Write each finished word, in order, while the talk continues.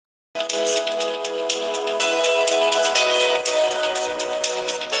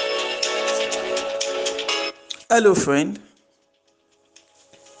Hello, friend.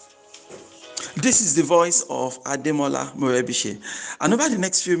 This is the voice of Ademola Morebise. And over the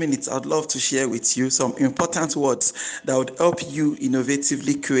next few minutes, I'd love to share with you some important words that would help you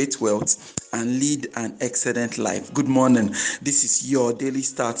innovatively create wealth and lead an excellent life. Good morning. This is your daily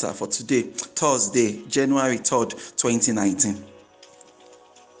starter for today, Thursday, January 3rd, 2019.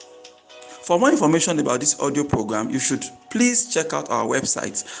 For more information about this audio program, you should please check out our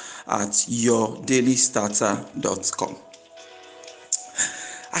website at yourdailystarter.com.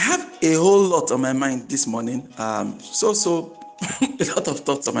 I have a whole lot on my mind this morning. A lot of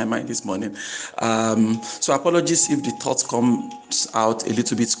thoughts on my mind this morning. So apologies if the thoughts comes out a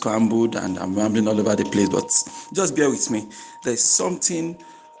little bit scrambled and I'm rambling all over the place, but just bear with me. There's something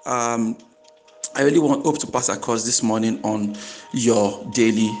I really hope to pass across this morning on your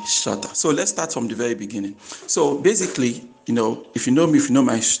daily starter. So let's start from the very beginning. So basically, if you know me, if you know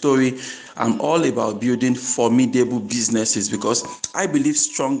my story, I'm all about building formidable businesses because I believe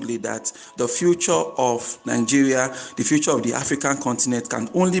strongly that the future of Nigeria, the future of the African continent can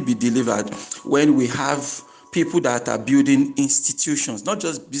only be delivered when we have people that are building institutions, not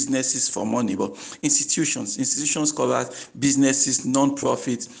just businesses for money, but institutions cover businesses,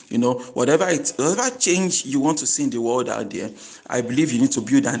 non-profit, whatever change you want to see in the world out there. I believe you need to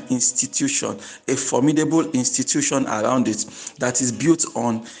build an institution, a formidable institution around it that is built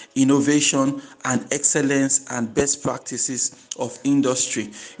on innovation and excellence and best practices of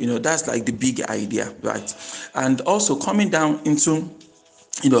industry. That's like the big idea, right? And also coming down into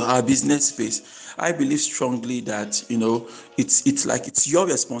our business space, I believe strongly that it's your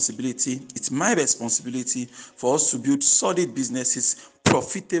responsibility, it's my responsibility for us to build solid businesses,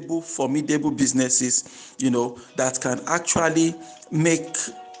 profitable, formidable businesses, that can actually make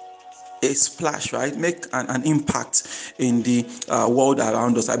a splash, right? Make an impact in the world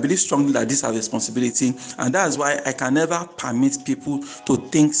around us. I believe strongly that this is our responsibility, and that's why I can never permit people to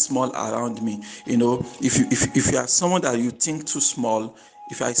think small around me. If you are someone that you think too small,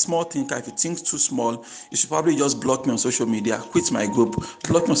 if you're a small thinker, if you think too small, you should probably just block me on social media, quit my group,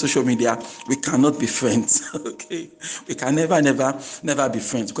 block me on social media. We cannot be friends, okay? We can never be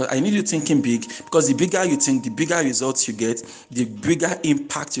friends because I need you thinking big, because the bigger you think, the bigger results you get, the bigger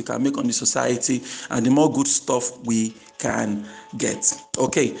impact you can make on the society, and the more good stuff we can get.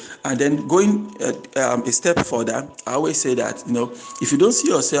 Okay, and then going a step further, I always say that if you don't see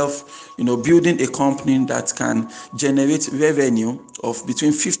yourself building a company that can generate revenue of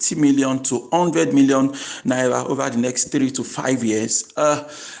between 50 million to 100 million naira over the next 3 to 5 years, I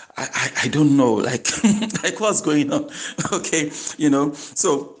don't know, like what's going on. Okay,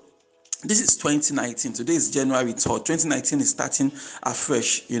 so this is 2019. Today is January 3rd. 2019 is starting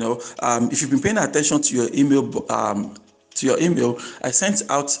afresh. If you've been paying attention to your email, I sent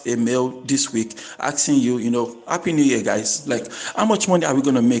out a mail this week asking you, Happy New Year, guys. Like, how much money are we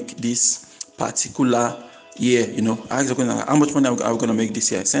going to make this particular year? I asked how much money are we going to make this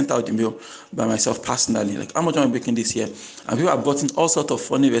year? I sent out the mail by myself personally, like, how much am I making this year? And people have gotten all sorts of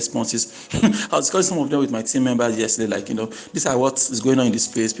funny responses. I was discussing some of them with my team members yesterday, like, these are what is going on in this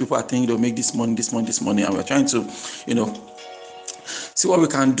space. People are thinking they'll make this money, and we're trying to, see what we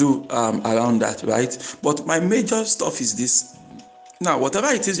can do around that, right? But my major stuff is this. Now, whatever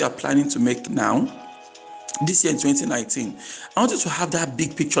it is you're planning to make now, this year in 2019, I want you to have that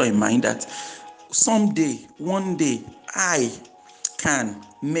big picture in mind that someday, one day, I can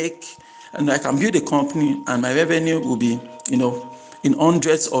make, and I can build a company and my revenue will be, in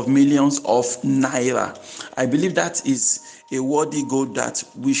hundreds of millions of naira. I believe that is a worthy goal that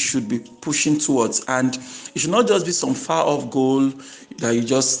we should be pushing towards, and it should not just be some far off goal that you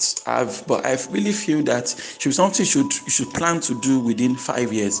just have, but I really feel that it should be something you should plan to do within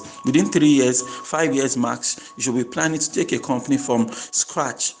 5 years, within 3 years, 5 years max. You should be planning to take a company from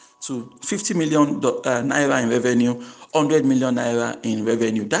scratch to 50 million naira in revenue, 100 million naira in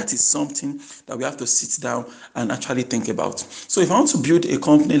revenue. That is something that we have to sit down and actually think about. So if I want to build a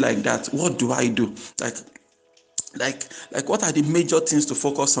company like that, what do I do? Like what are the major things to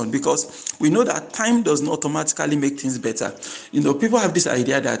focus on? Because we know that time does not automatically make things better. People have this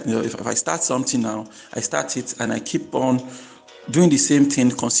idea that if I start something now, I start it and I keep on doing the same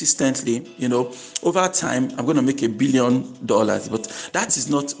thing consistently, over time I'm going to make $1 billion, but that is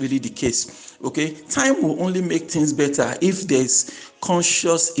not really the case. Okay, time will only make things better if there's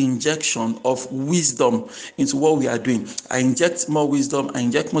conscious injection of wisdom into what we are doing. I inject more wisdom, I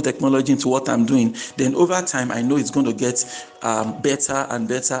inject more technology into what I'm doing, then over time I know it's going to get better and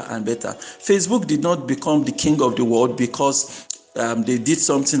better and better. Facebook did not become the king of the world because they did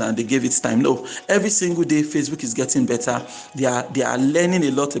something and they gave it time. No, every single day Facebook is getting better. They are learning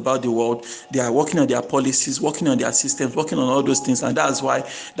a lot about the world. They are working on their policies, working on their systems, working on all those things, and that's why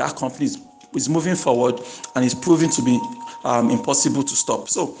that company is moving forward and is proving to be impossible to stop.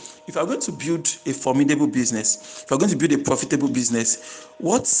 So if you are going to build a formidable business, if you are going to build a profitable business,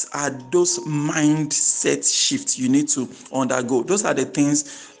 what are those mindset shifts you need to undergo? Those are the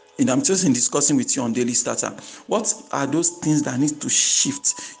things, and I'm just in discussing with you on Daily Starter. What are those things that need to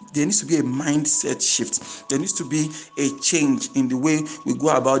shift? There needs to be a mindset shift. There needs to be a change in the way we go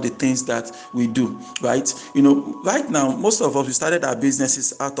about the things that we do, right? Right now, most of us, we started our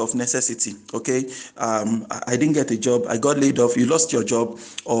businesses out of necessity, okay? I didn't get a job. I got laid off. You lost your job,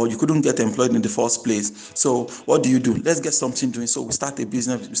 or you couldn't get employed in the first place. So what do? Let's get something doing. So we start a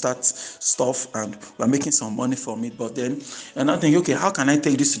business, we start stuff, and we're making some money from it. But then you're not thinking, okay, how can I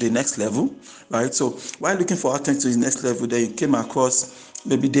take this to the next level, right? So while looking for how to take to the next level, then you came across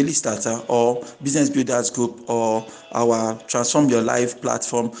maybe Daily Starter or Business Builders Group or our Transform Your Life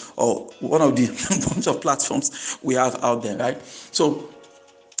platform, or one of the bunch of platforms we have out there, right? So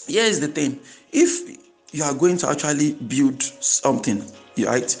here is the thing: if you are going to actually build something,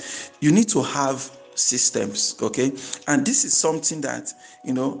 right, you need to have systems, okay? And this is something that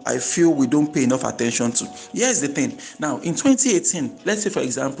I feel we don't pay enough attention to. Here's the thing: now in 2018, let's say for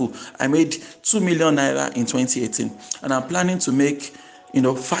example, I made 2 million naira in 2018, and I'm planning to make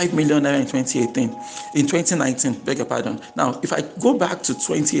 5 million naira in 2019, beg your pardon. Now if I go back to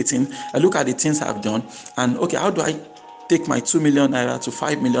 2018, I look at the things I've done, and okay, how do I take my 2 million naira to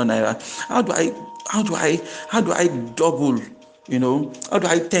 5 million naira? How do I double? How do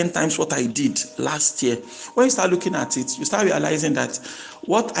I 10 times what I did last year? When you start looking at it, you start realizing that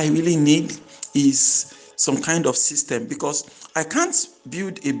what I really need is some kind of system, because I can't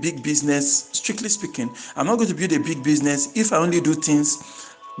build a big business. Strictly speaking, I'm not going to build a big business if I only do things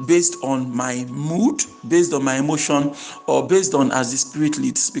based on my mood, based on my emotion, or based on as the spirit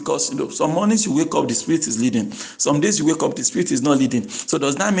leads. Because some mornings you wake up, the spirit is leading. Some days you wake up, the spirit is not leading. So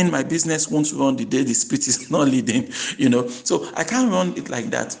does that mean my business won't run the day the spirit is not leading? So I can't run it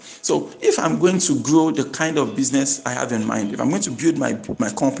like that. So if I'm going to grow the kind of business I have in mind, if I'm going to build my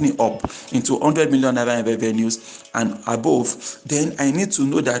company up into 100 million naira in revenues and above, then I need to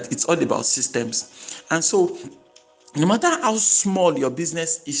know that it's all about systems. And so no matter how small your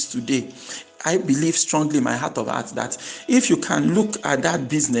business is today, I believe strongly in my heart of hearts that if you can look at that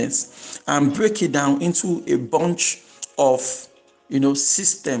business and break it down into a bunch of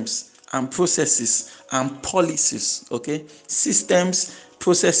systems and processes and policies, okay? Systems,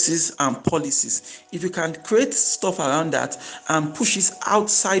 processes, and policies. If you can create stuff around that and push it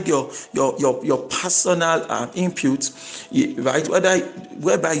outside your personal input, right?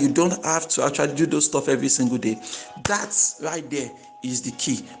 Whereby you don't have to actually do those stuff every single day. That's right there is the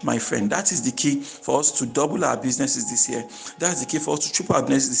key, my friend. That is the key for us to double our businesses this year. That's the key for us to triple our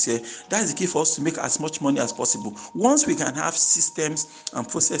businesses this year. That's the key for us to make as much money as possible. Once we can have systems and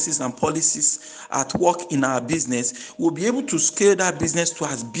processes and policies at work in our business, we'll be able to scale that business to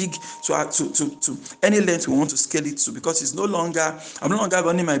as big, to any length we want to scale it to, because I'm no longer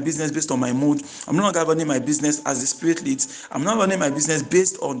running my business based on my mood. I'm no longer running my business as the spirit leads. I'm not running my business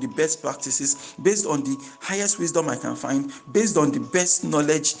based on the best practices, based on the highest wisdom I can find, based on the best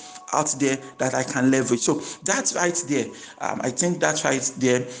knowledge out there that I can leverage. So that's right there. I think that's right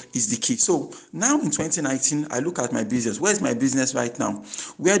there is the key. So now in 2019, I look at my business. Where's my business right now?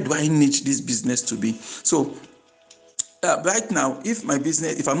 Where do I need this business to be? So right now, if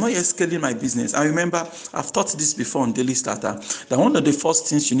I'm not yet scaling my business, I remember I've taught this before on Daily Starter, that one of the first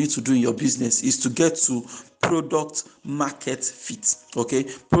things you need to do in your business is to get to product market fit. Okay,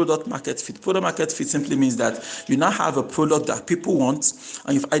 product market fit. Product market fit simply means that you now have a product that people want,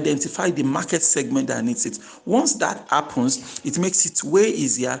 and you've identified the market segment that needs it. Once that happens, it makes it way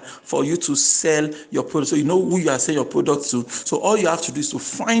easier for you to sell your product. So you know who you are selling your product to. So all you have to do is to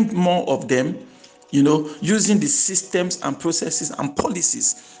find more of them, using the systems and processes and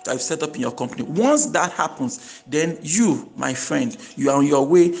policies that you've set up in your company. Once that happens, then you, my friend, you are on your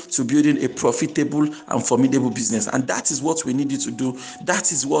way to building a profitable and formidable business. And that is what we need you to do.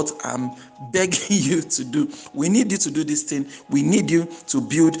 That is what I'm begging you to do. We need you to do this thing. We need you to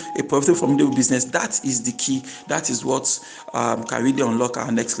build a profitable, formidable business. That is the key. That is what can really unlock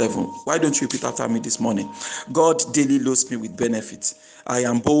our next level. Why don't you repeat after me this morning? God daily loads me with benefits. I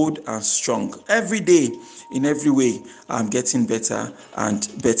am bold and strong. Every day, in every way, I'm getting better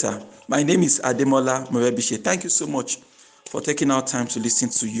and better. My name is Ademola Morebise. Thank you so much for taking our time to listen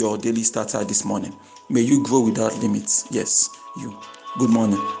to your Daily Starter this morning. May you grow without limits. Yes, you. Good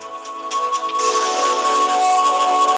morning.